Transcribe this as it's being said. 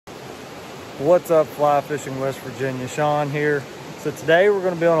What's up, fly fishing West Virginia? Sean here. So today we're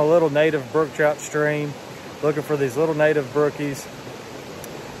going to be on a little native brook trout stream, looking for these little native brookies.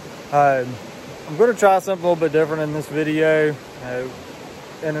 I'm going to try something a little bit different in this video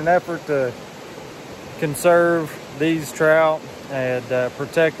in an effort to conserve these trout and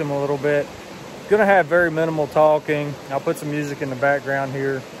protect them a little bit. Going to have very minimal talking. I'll put some music in the background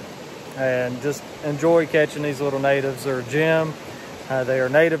here and just enjoy catching these little natives. They're a gem. They are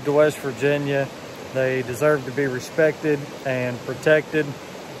native to West Virginia. They deserve to be respected and protected.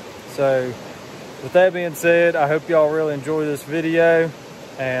 So with that being said, I hope y'all really enjoy this video,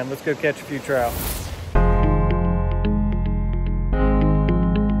 and let's go catch a few trout.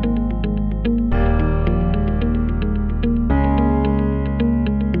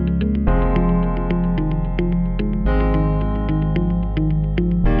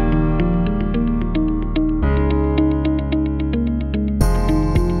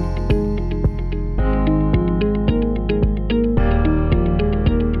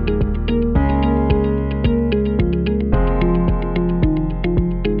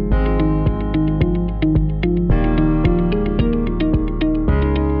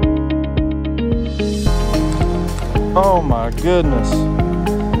 Oh my goodness.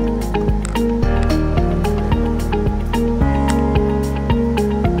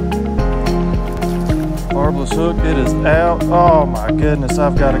 Barbless hook, it is out. Oh my goodness,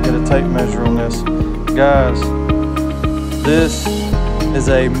 I've got to get a tape measure on this. Guys, this is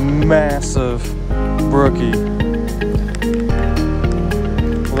a massive brookie.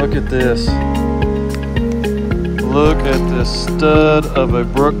 Look at this. Look at this stud of a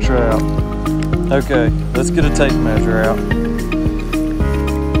brook trout. Okay, let's get a tape measure out.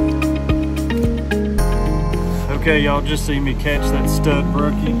 Okay, y'all just see me catch that stud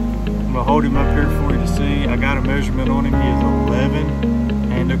brookie. I'm gonna hold him up here for you to see. I got a measurement on him. He is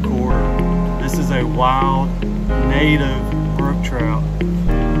 11 1/4. This is a wild native brook trout.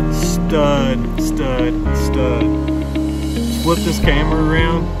 Stud, stud, stud. Let's flip this camera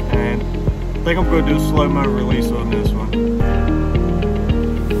around, and I think I'm gonna do a slow-mo release on this one.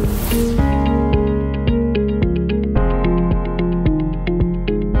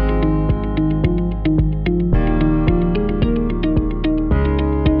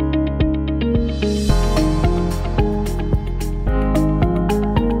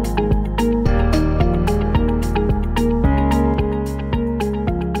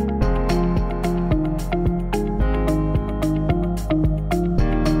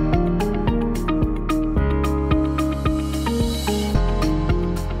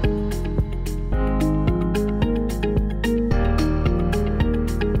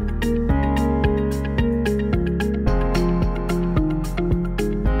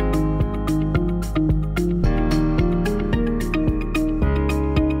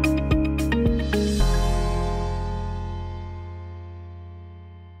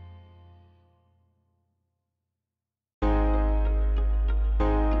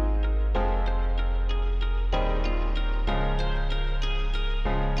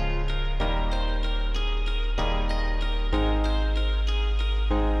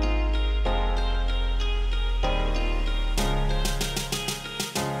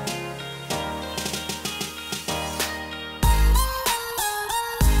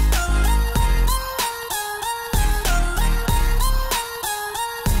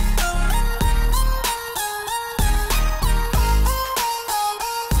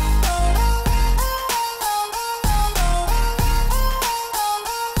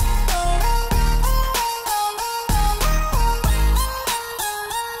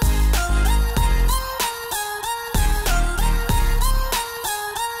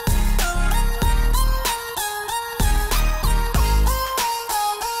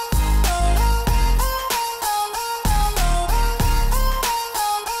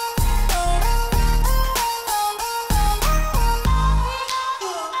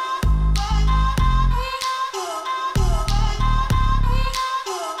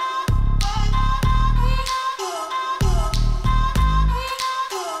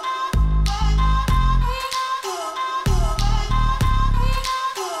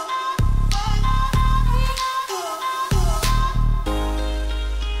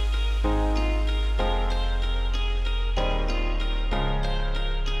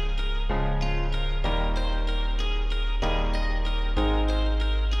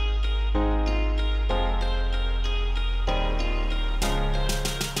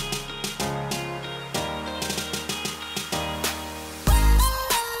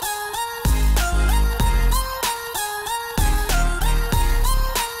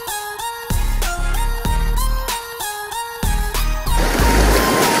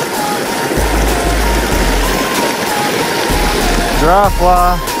 dry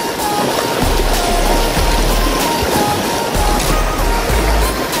fly.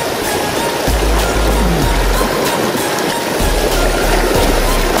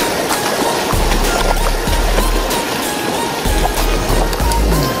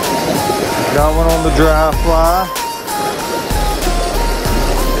 Got one on the dry fly.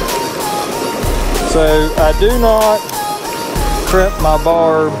 So I do not crimp my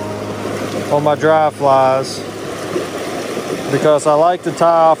barb on my dry flies because I like to tie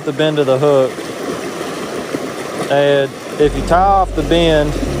off the bend of the hook. And if you tie off the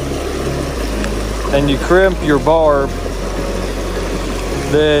bend and you crimp your barb,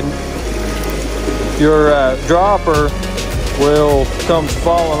 then your dropper will come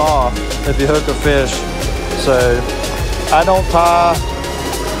falling off if you hook a fish. So I don't tie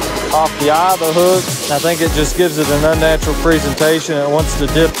off the eye of the hook. I think it just gives it an unnatural presentation. It wants to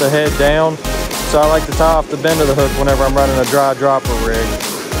dip the head down. So I like to tie off the bend of the hook whenever I'm running a dry dropper rig.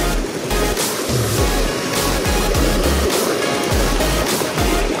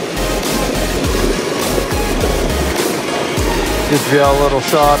 Gives you all a little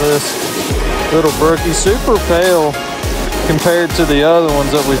shot of this little brookie. Super pale compared to the other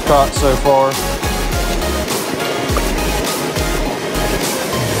ones that we've caught so far.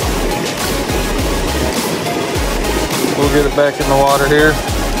 We'll get it back in the water here.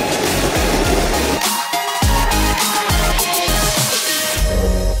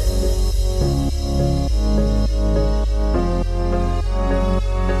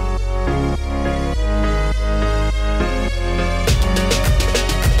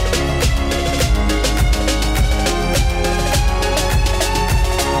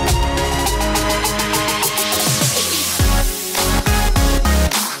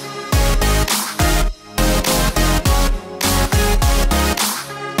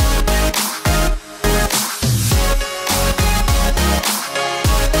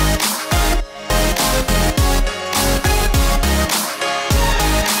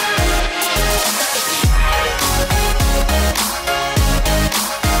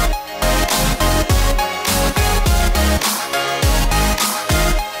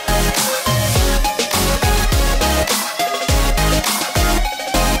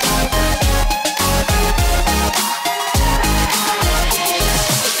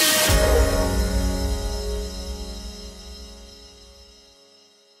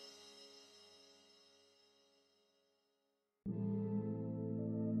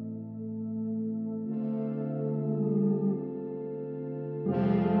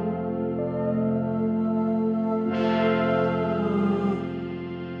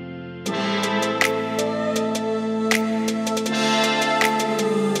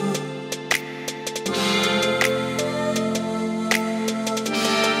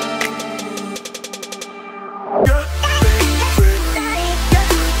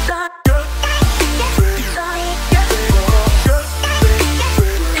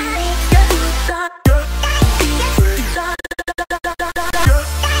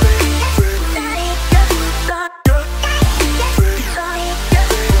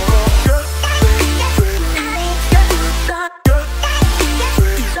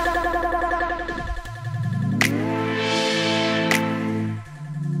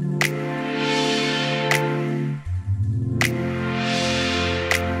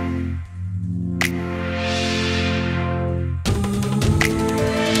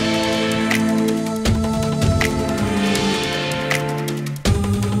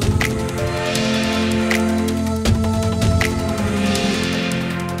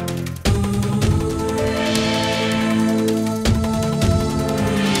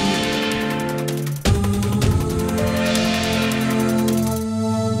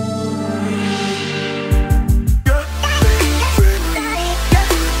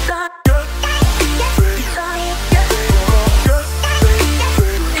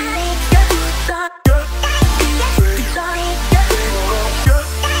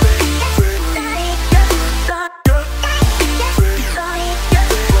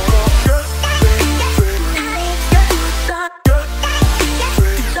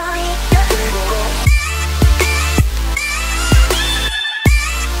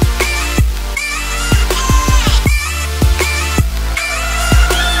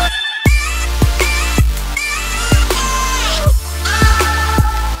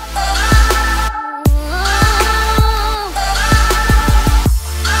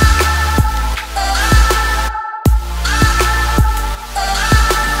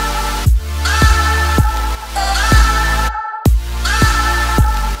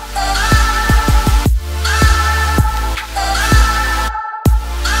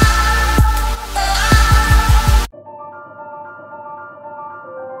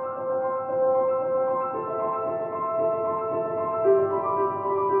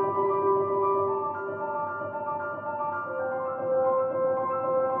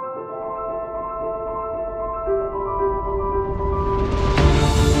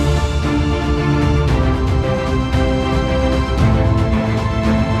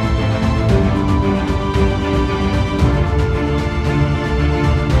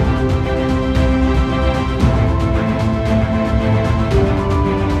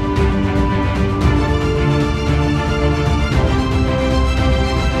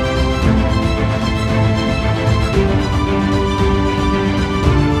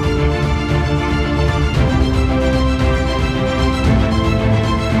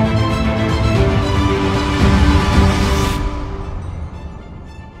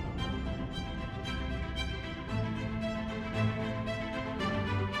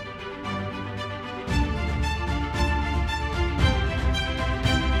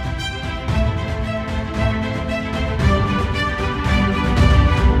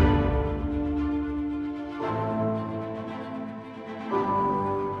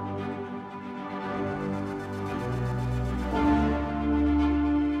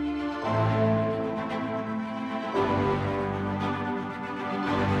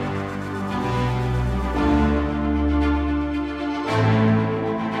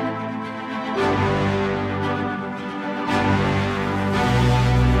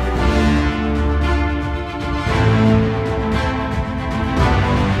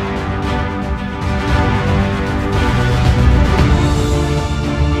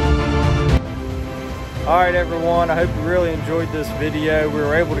 All right, everyone, I hope you really enjoyed this video. We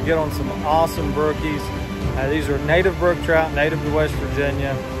were able to get on some awesome brookies. These are native brook trout, native to West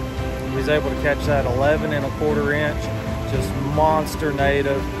Virginia. We was able to catch that 11 1/4 inch, just monster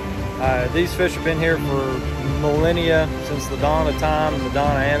native. These fish have been here for millennia, since the dawn of time and the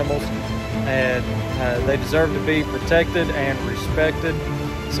dawn of animals, and they deserve to be protected and respected.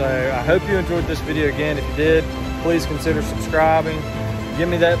 So I hope you enjoyed this video. Again, if you did, please consider subscribing. Give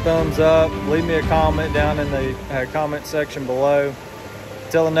me that thumbs up. Leave me a comment down in the comment section below.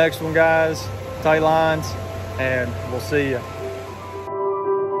 Till the next one, guys, tight lines, and we'll see you.